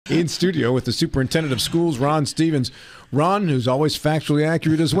In studio with the Superintendent of Schools, Ron Stevens. Ron, who's always factually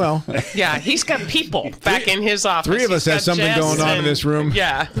accurate as well. Yeah, he's got people back in his office. Three of us have something going on in this room.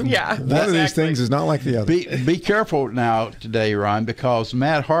 Yeah. One of these things is not like the other. Be careful now today, Ron, because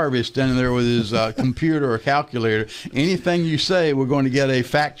Matt Harvey is standing there with his computer or calculator. Anything you say, we're going to get a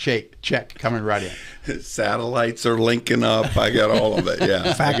fact check coming right in. Satellites are linking up. I got all of it.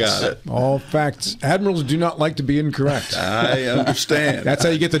 Yeah, Facts. I got it. All facts. Admirals do not like to be incorrect. I understand. That's how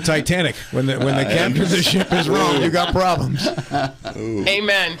you get the Titanic. When the captain of the ship is wrong, you got problems.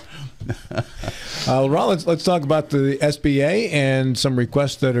 Amen. Ron, let's talk about the SBA and some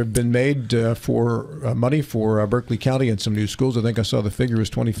requests that have been made for money for Berkeley County and some new schools. I think I saw the figure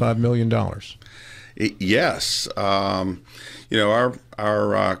was $25 million. Yes. Our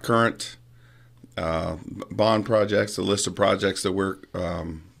current bond projects, the list of projects that we're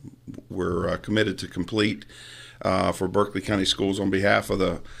committed to complete for Berkeley County Schools on behalf of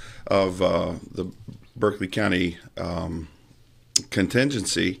the Berkeley County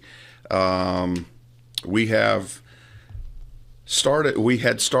contingency. We had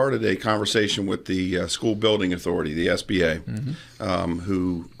started a conversation with the School Building Authority, the SBA,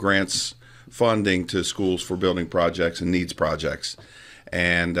 who grants funding to schools for building projects and needs projects.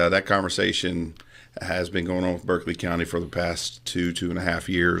 And that conversation has been going on with Berkeley County for the past 2.5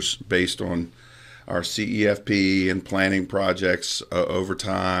 years based on our CEFP and planning projects over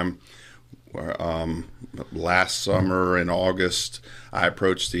time. Last summer in August, I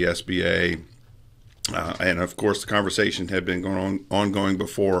approached the SBA, and of course the conversation had been ongoing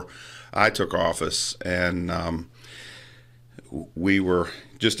before I took office, and we were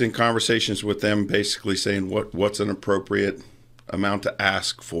just in conversations with them, basically saying what's an appropriate amount to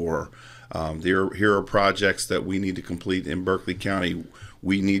ask for. Here are projects that we need to complete in Berkeley County.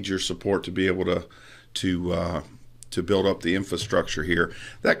 We need your support to be able to build up the infrastructure here.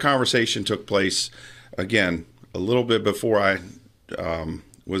 That conversation took place, again, a little bit before I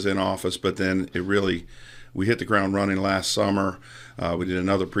was in office, but then we hit the ground running last summer. We did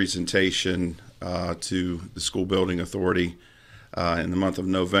another presentation to the School Building Authority in the month of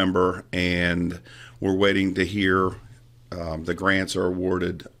November, and we're waiting to hear the grants are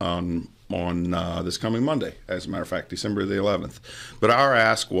awarded on this coming Monday, as a matter of fact, December the 11th. But our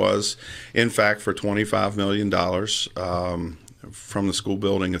ask was, in fact, for $25 million from the School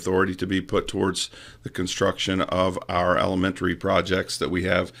Building Authority to be put towards the construction of our elementary projects that we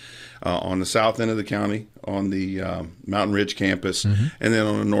have on the south end of the county, on the Mountain Ridge campus, and then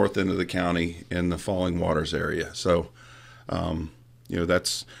on the north end of the county in the Falling Waters area. So,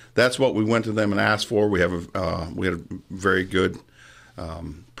 that's what we went to them and asked for. We had a very good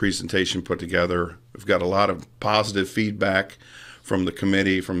presentation put together. We've got a lot of positive feedback from the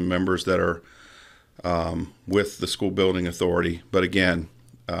committee, from members that are with the School Building Authority. But again,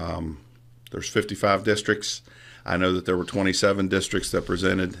 there's 55 districts. I know that there were 27 districts that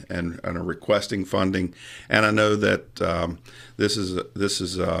presented and are requesting funding, and I know that this is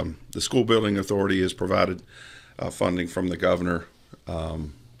the School Building Authority has provided funding from the governor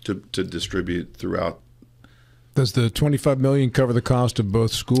to distribute throughout. Does the $25 million cover the cost of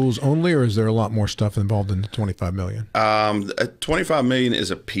both schools only, or is there a lot more stuff involved in the $25 million? $25 million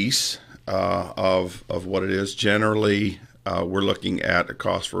is a piece of what it is. Generally, we're looking at a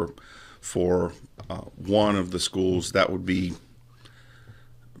cost for one of the schools that would be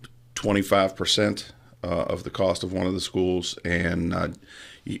 25% of the cost of one of the schools, and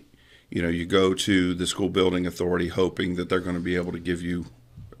you go to the School Building Authority hoping that they're going to be able to give you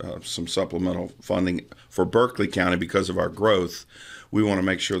some supplemental funding for Berkeley County. Because of our growth, we want to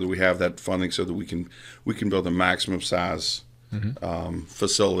make sure that we have that funding so that we can build a maximum size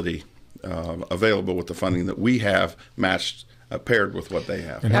facility available with the funding that we have matched, paired with what they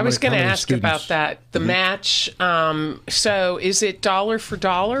have. I was going to ask about that, the match. So is it dollar for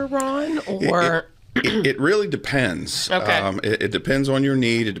dollar, Ron, or? It really depends. Okay. It depends on your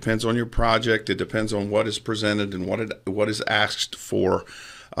need. It depends on your project. It depends on what is presented and what is asked for.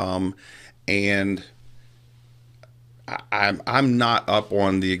 And I'm not up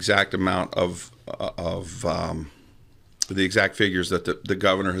on the exact amount of the exact figures that the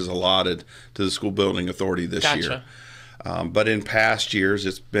governor has allotted to the School Building Authority this year. But in past years,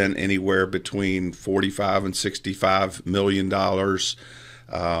 it's been anywhere between $45 and $65 million,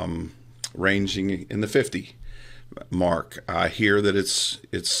 ranging in the 50 mark. I hear that it's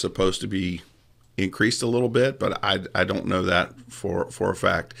supposed to be increased a little bit, but I don't know that for a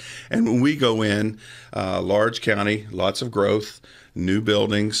fact. And when we go in, large county, lots of growth, new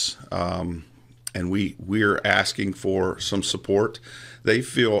buildings, and we're asking for some support. They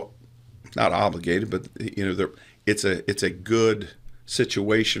feel not obligated, but it's a good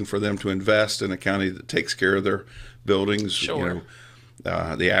situation for them to invest in a county that takes care of their buildings. Sure.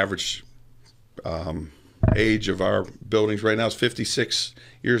 The average age of our buildings right now is 56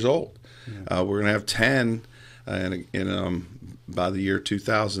 years old. We're going to have 10, and by the year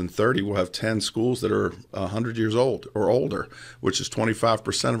 2030, we'll have 10 schools that are 100 years old or older, which is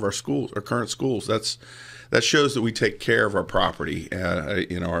 25% of our schools, our current schools. That shows that we take care of our property,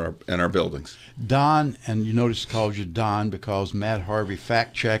 and our buildings. Don, and you notice it calls you Don because Matt Harvey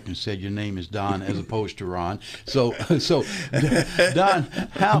fact checked and said your name is Don as opposed to Ron. So Don,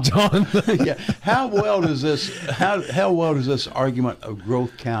 how well does this argument of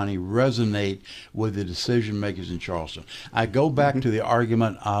growth county resonate with the decision makers in Charleston? I go back to the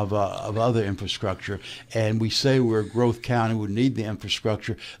argument of other infrastructure, and we say we're a growth county, we need the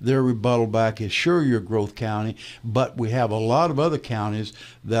infrastructure. Their rebuttal back is, sure, you're a growth county, but we have a lot of other counties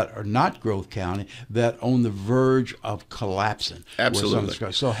that are not growth county that are on the verge of collapsing.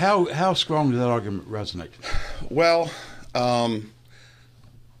 Absolutely. So how strong does that argument resonate? Well,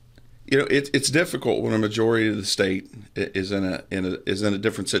 it's difficult when a majority of the state is in a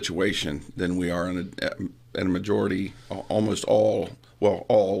different situation than we are in a majority. Almost all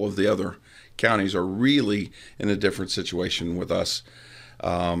of the other counties are really in a different situation with us.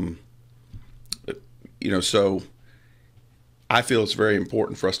 So I feel it's very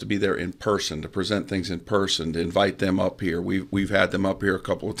important for us to be there in person, to present things in person, to invite them up here. We've had them up here a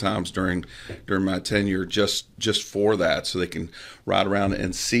couple of times during my tenure just for that, so they can ride around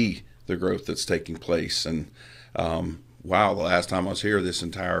and see the growth that's taking place. And the last time I was here, this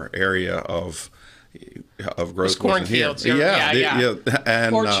entire area of growth cornfields,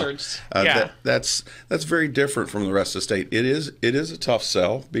 and orchards. That's very different from the rest of the state. It is a tough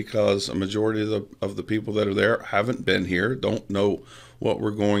sell because a majority of the people that are there haven't been here, don't know what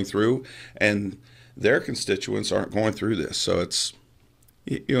we're going through, and their constituents aren't going through this. So it's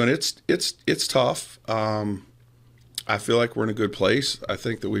it's tough. I feel like we're in a good place. I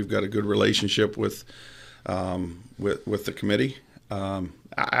think that we've got a good relationship with the committee.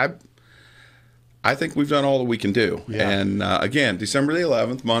 I think we've done all that we can do. Yeah. And again, December the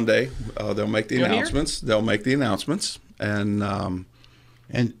 11th, Monday, they'll make the announcements. They'll make the announcements. And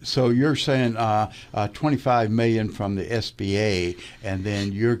so you're saying $25 million from the SBA, and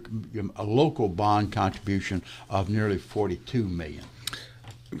then you're a local bond contribution of nearly $42 million.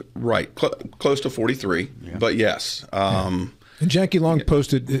 Right, close to 43. Yeah. But yes. And Jackie Long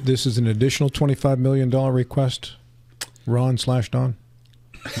posted this is an additional $25 million request. Ron/Don.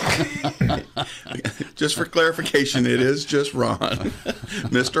 Just for clarification, it is just Ron.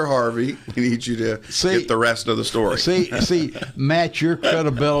 Mr. Harvey, we need you to get the rest of the story. See, Matt, your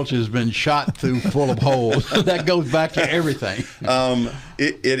credibility has been shot through full of holes. That goes back to everything.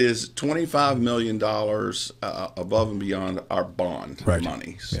 It is $25 million above and beyond our bond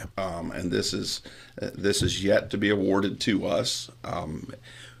monies. Yeah. And this is yet to be awarded to us.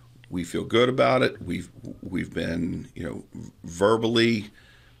 We feel good about it. We've been, verbally,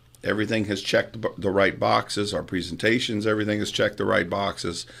 everything has checked the right boxes. Our presentations, everything has checked the right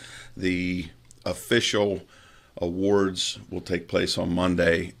boxes. The official awards will take place on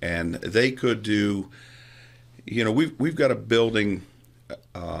Monday, and they could do, we've got a building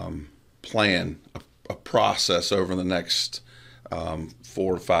plan, a process over the next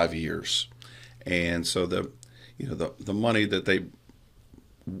 4 to 5 years, and so the money that they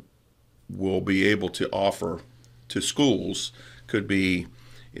will be able to offer to schools could be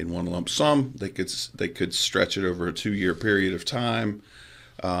in one lump sum. They could stretch it over a 2-year period of time.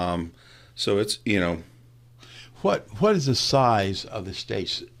 So it's What is the size of the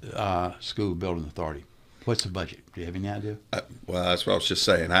state's school building authority? What's the budget? Do you have any idea? Well, that's what I was just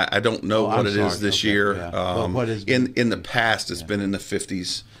saying. I don't know what it is this year. Yeah. What is in the past? It's been in the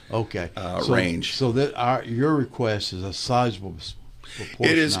 50s. Okay. Range. So that your request is a sizable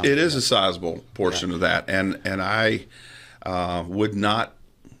proportion. It is a sizable portion of that, and I would not.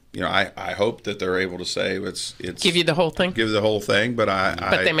 I hope that they're able to say it's give you the whole thing. Give the whole thing, but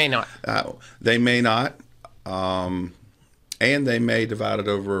they may not. They may not, and they may divide it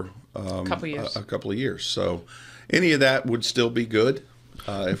over a couple of years. So any of that would still be good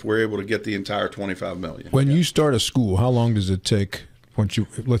if we're able to get the entire $25 million. When you start a school, how long does it take?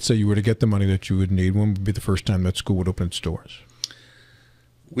 Let's say you were to get the money that you would need, when would be the first time that school would open its doors?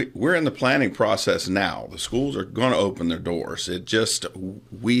 We're in the planning process now. The schools are going to open their doors.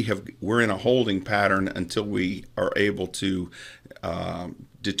 We're in a holding pattern until we are able to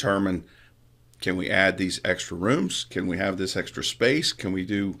determine, can we add these extra rooms? Can we have this extra space? Can we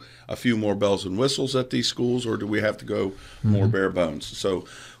do a few more bells and whistles at these schools, or do we have to go more bare bones? So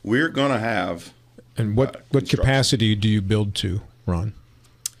we're going to have. And what capacity do you build to Ron?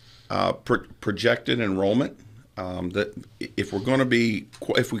 Projected enrollment. That if we're going to be,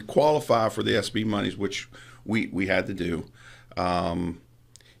 if we qualify for the SB monies, which we had to do,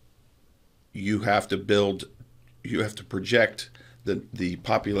 you have to project the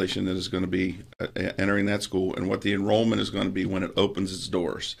population that is going to be entering that school and what the enrollment is going to be when it opens its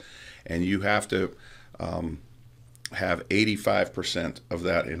doors, and you have to have 85% of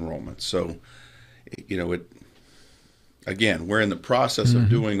that enrollment. So, again, we're in the process of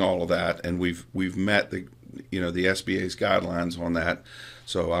doing all of that, and we've met the SBA's guidelines on that.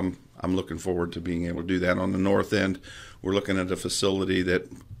 So I'm looking forward to being able to do that. On the north end, we're looking at a facility that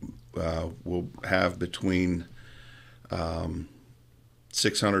will have between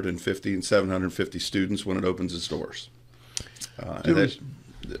 650 and 750 students when it opens its doors.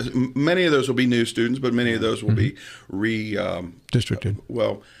 Many of those will be new students, but many of those will be districted.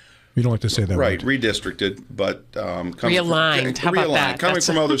 Well, you don't like to say that, right? Redistricted, but realigned. How about that? Coming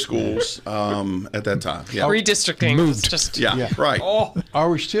from other schools at that time. Yeah. Redistricting. Moved. Just right. Oh. Are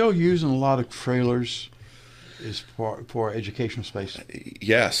we still using a lot of trailers as for educational space?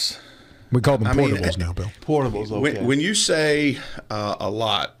 Yes. We call them portables now, Bill. Portables, okay. When you say a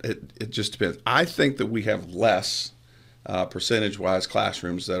lot, it just depends. I think that we have less percentage-wise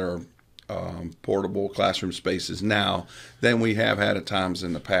classrooms that are portable classroom spaces now than we have had at times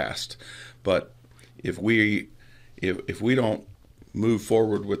in the past. But if we don't move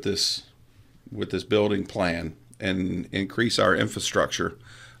forward with this building plan and increase our infrastructure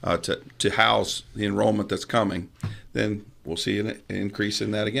to house the enrollment that's coming, then we'll see an increase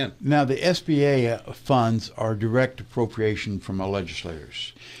in that again. Now, the SBA funds are direct appropriation from our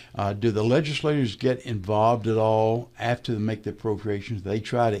legislators. Do the legislators get involved at all after they make the appropriations? They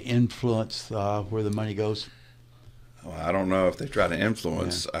try to influence where the money goes? Well, I don't know if they try to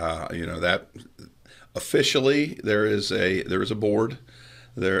influence. That officially there is a board.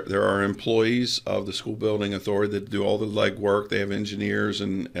 There are employees of the school building authority that do all the legwork. They have engineers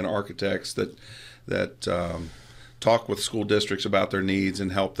and architects that talk with school districts about their needs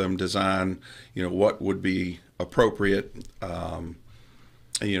and help them design, what would be appropriate. And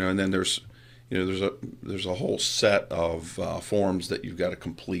then there's a whole set of forms that you've got to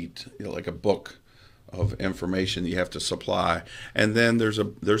complete, like a book of information you have to supply. And then there's a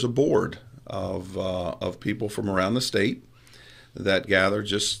board of people from around the state that gather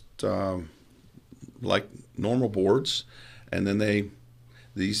just like normal boards, and then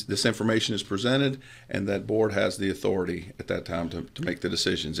this information is presented, and that board has the authority at that time to make the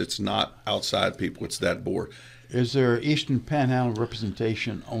decisions. It's not outside people, it's that board. Is there Eastern Panhandle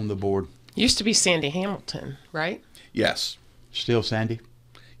representation on the board? Used to be Sandy Hamilton, right? Yes. Still Sandy?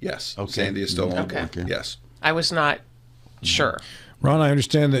 Yes. Okay. Sandy is still on board. Okay. Yes. I was not sure. Ron, I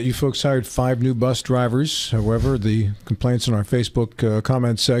understand that you folks hired 5 new bus drivers. However, the complaints in our Facebook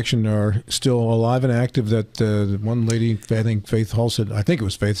comment section are still alive and active. That one lady, I think Faith Hall said, I think it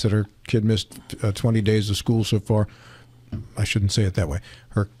was Faith, said her kid missed 20 days of school so far. I shouldn't say it that way.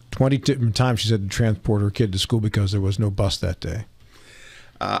 Her 20 times she said to transport her kid to school because there was no bus that day.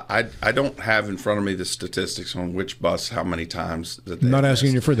 I don't have in front of me the statistics on which bus, how many times that they I'm not asking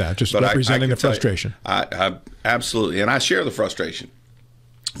missed. you for that, just But representing I the frustration. I absolutely, and I share the frustration.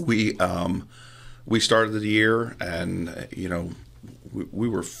 We started the year, and we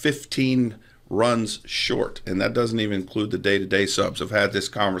were 15 runs short, and that doesn't even include the day-to-day subs. I've had this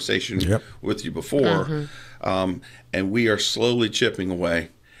conversation with you before, and we are slowly chipping away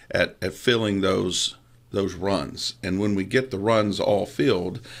at filling those runs. And when we get the runs all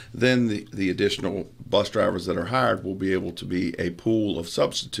filled, then the additional bus drivers that are hired will be able to be a pool of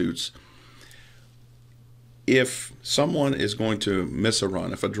substitutes. If someone is going to miss a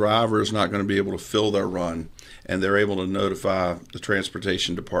run, if a driver is not going to be able to fill their run, and they're able to notify the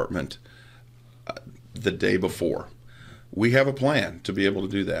transportation department the day before, we have a plan to be able to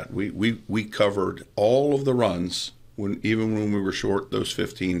do that. We covered all of the runs even when we were short those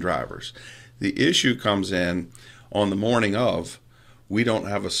 15 drivers. The issue comes in on the morning of, we don't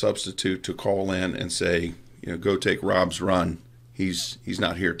have a substitute to call in and say, go take Rob's run. He's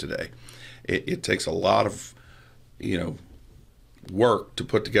not here today. It takes a lot of, work to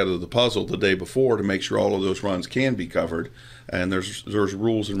put together the puzzle the day before to make sure all of those runs can be covered. And there's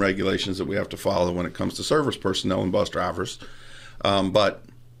rules and regulations that we have to follow when it comes to service personnel and bus drivers. But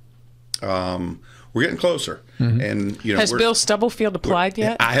we're getting closer. And has Bill Stubblefield applied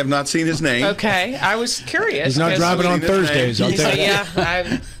yet? I have not seen his name. Okay, I was curious. He's not driving on Thursdays. I'll tell you. Yeah,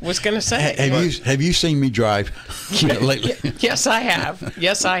 I was going to say. Have you seen me drive lately? Yes, I have.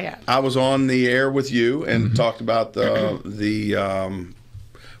 Yes, I have. I was on the air with you and talked about the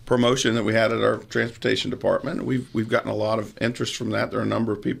promotion that we had at our transportation department. We've gotten a lot of interest from that. There are a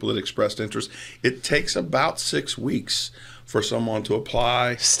number of people that expressed interest. It takes about 6 weeks for someone to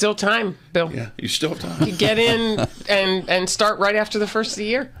apply. Still time, Bill. Yeah, you still have time. You get in and start right after the first of the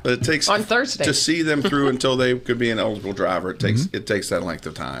year. But it takes on Thursday to see them through until they could be an eligible driver. It takes that length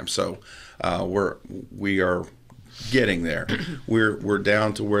of time. So we are getting there. We're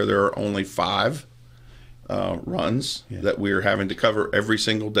down to where there are only 5 runs that we're having to cover every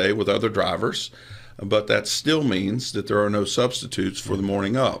single day with other drivers. But that still means that there are no substitutes for the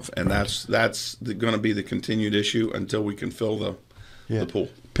morning of, and that's going to be the continued issue until we can fill the pool.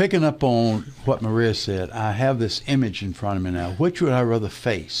 Picking up on what Maria said, I have this image in front of me now. Which would I rather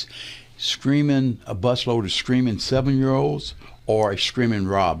face? A busload of screaming 7-year-olds or a screaming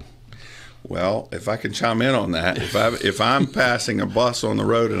Rob? Well, if I can chime in on that, if I'm passing a bus on the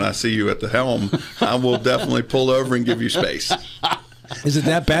road and I see you at the helm, I will definitely pull over and give you space. Is it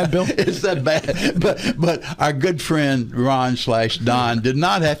that bad, Bill? It's that bad. But our good friend Ron/Don did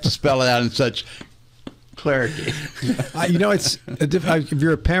not have to spell it out in such clarity. It's if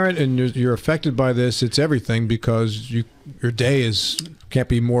you're a parent and you're affected by this, it's everything, because your day can't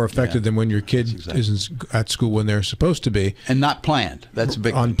be more affected than when your kid isn't at school when they're supposed to be. And not planned. That's a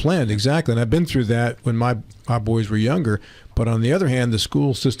big thing. Unplanned, exactly. And I've been through that when my boys were younger. But on the other hand, the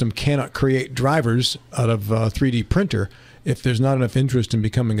school system cannot create drivers out of a 3D printer. If there's not enough interest in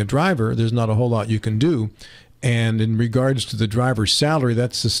becoming a driver, there's not a whole lot you can do. And in regards to the driver's salary,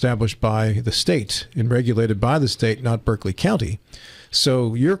 that's established by the state and regulated by the state, not Berkeley County.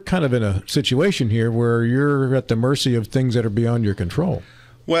 So you're kind of in a situation here where you're at the mercy of things that are beyond your control.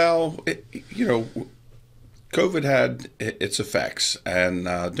 Well, COVID had its effects. And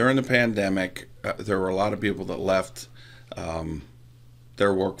during the pandemic, there were a lot of people that left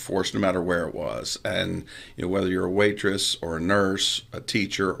their workforce, no matter where it was. And whether you're a waitress or a nurse, a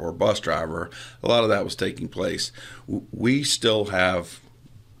teacher, or a bus driver, a lot of that was taking place. We still have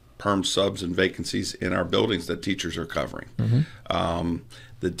perm subs and vacancies in our buildings that teachers are covering.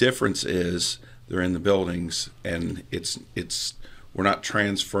 The difference is they're in the buildings, and we're not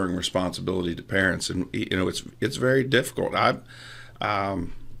transferring responsibility to parents, and it's very difficult.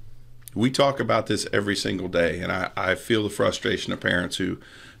 We talk about this every single day, and I feel the frustration of parents who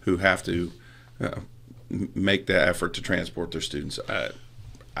have to make the effort to transport their students.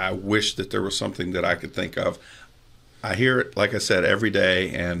 I wish that there was something that I could think of. I hear it, like I said, every day,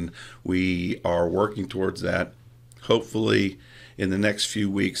 and we are working towards that. Hopefully, in the next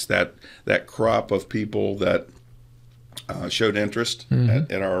few weeks, that crop of people that showed interest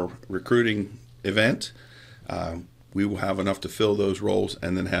at our recruiting event, we will have enough to fill those roles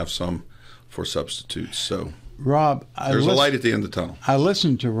and then have some for substitutes. So, Rob, there's a light at the end of the tunnel. I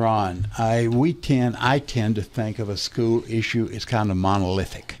listened to Ron. I tend to think of a school issue as kind of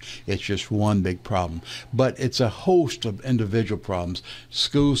monolithic. It's just one big problem. But it's a host of individual problems.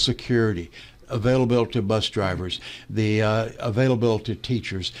 School security, availability of bus drivers, the availability of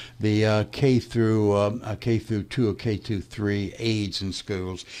teachers, the K through 2 or K through 3 aides in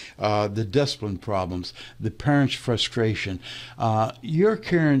schools, the discipline problems, the parents' frustration. You're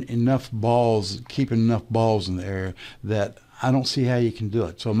carrying enough balls, keeping enough balls in the air that I don't see how you can do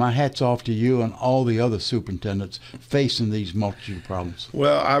it. So my hat's off to you and all the other superintendents facing these multitude of problems.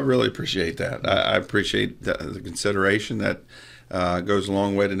 Well, I really appreciate that. I appreciate the consideration. That goes a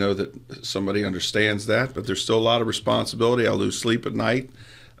long way to know that somebody understands that, but there's still a lot of responsibility. I lose sleep at night.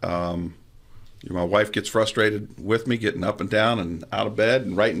 My wife gets frustrated with me getting up and down and out of bed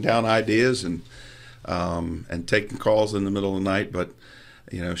and writing down ideas and taking calls in the middle of the night. But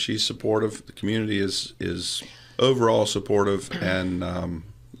she's supportive. The community is overall supportive, and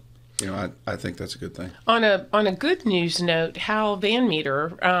I think that's a good thing. On a good news note, Hal Van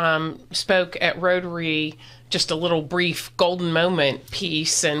Meter spoke at Rotary, just a little brief golden moment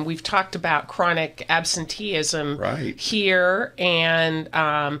piece, and we've talked about chronic absenteeism here, and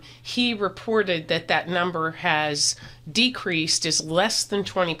he reported that number has decreased, is less than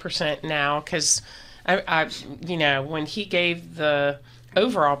 20% now, because when he gave the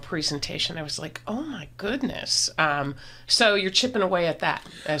overall presentation, I was like, oh my goodness. So you're chipping away at that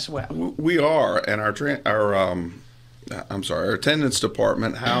as well. We are, and our attendance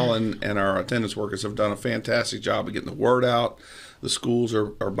department, Hal and our attendance workers have done a fantastic job of getting the word out. The schools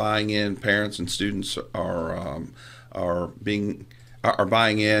are buying in. Parents and students are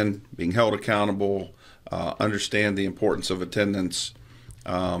buying in, being held accountable, understand the importance of attendance.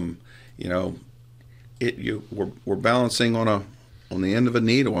 We're balancing on the end of a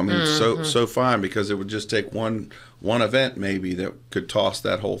needle. I mean, it's so fine, because it would just take one event maybe that could toss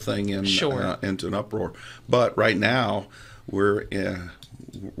that whole thing into an uproar. But right now, we're in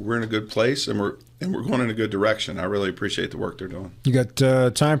a good place, and we're going in a good direction. I really appreciate the work they're doing. You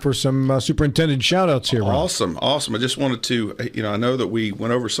got time for some superintendent shout-outs here, Ron. Awesome. I just wanted to, I know that we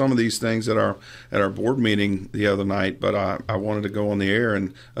went over some of these things at our board meeting the other night, but I wanted to go on the air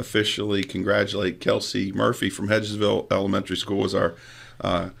and officially congratulate Kelsey Murphy from Hedgesville Elementary School as our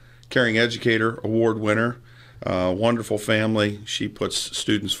Caring Educator Award winner. Wonderful family. She puts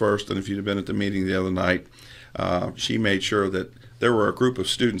students first, and if you'd have been at the meeting the other night, she made sure that there were a group of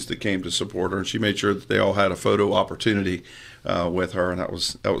students that came to support her, and she made sure that they all had a photo opportunity with her, and that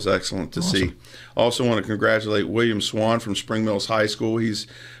was excellent to see. Also want to congratulate William Swan from Spring Mills High School. He's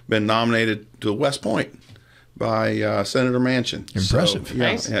been nominated to West Point by Senator Manchin. Impressive. So,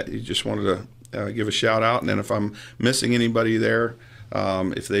 Nice. you just wanted to give a shout out, and then if I'm missing anybody there,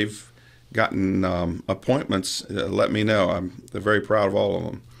 if they've gotten appointments, let me know. I'm very proud of all of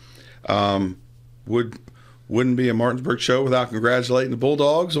them. Wouldn't be a Martinsburg show without congratulating the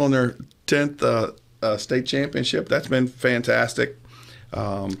Bulldogs on their 10th state championship. That's been fantastic.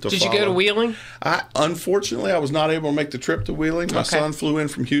 Did you go to Wheeling? Unfortunately, I was not able to make the trip to Wheeling. My son flew in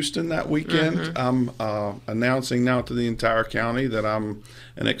from Houston that weekend. I'm announcing now to the entire county that I'm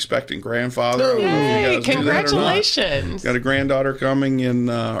an expectant grandfather. Yay, congratulations. Got a granddaughter coming in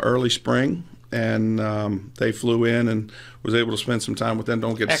early spring, and they flew in and was able to spend some time with them.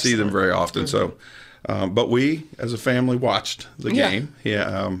 Don't get to see them very often, so... but we, as a family, watched the game.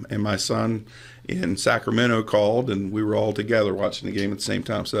 And my son in Sacramento called, and we were all together watching the game at the same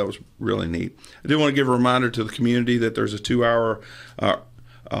time, so that was really neat. I do want to give a reminder to the community that there's a 2-hour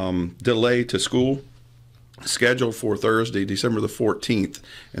delay to school scheduled for Thursday, December the 14th,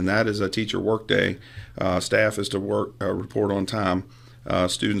 and that is a teacher work day. Staff is to report on time.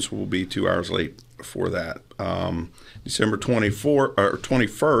 Students will be 2 hours late for that. December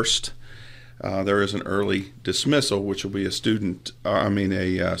 21st, there is an early dismissal, which will be a student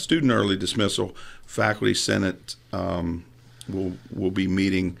early dismissal. Faculty Senate will be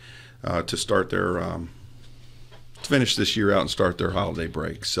meeting to start their finish this year out and start their holiday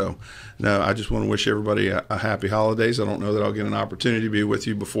break. So, no, I just want to wish everybody a happy holidays. I don't know that I'll get an opportunity to be with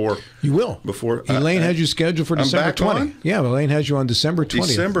you before. You will. Before Elaine has you scheduled for December 20. On? Yeah, Elaine has you on December 20.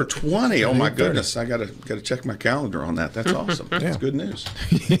 December 20. Oh my goodness! I gotta check my calendar on that. That's awesome. That's good news.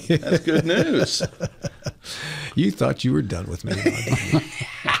 That's good news. You thought you were done with me.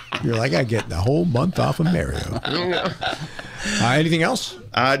 You're like, I get the whole month off of Mario. Anything else?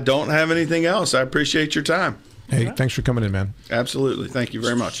 I don't have anything else. I appreciate your time. Hey, thanks for coming in, man. Absolutely. Thank you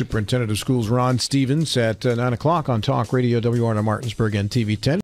very much. Superintendent of Schools Ron Stevens at 9 o'clock on Talk Radio WR Martinsburg and TV 10.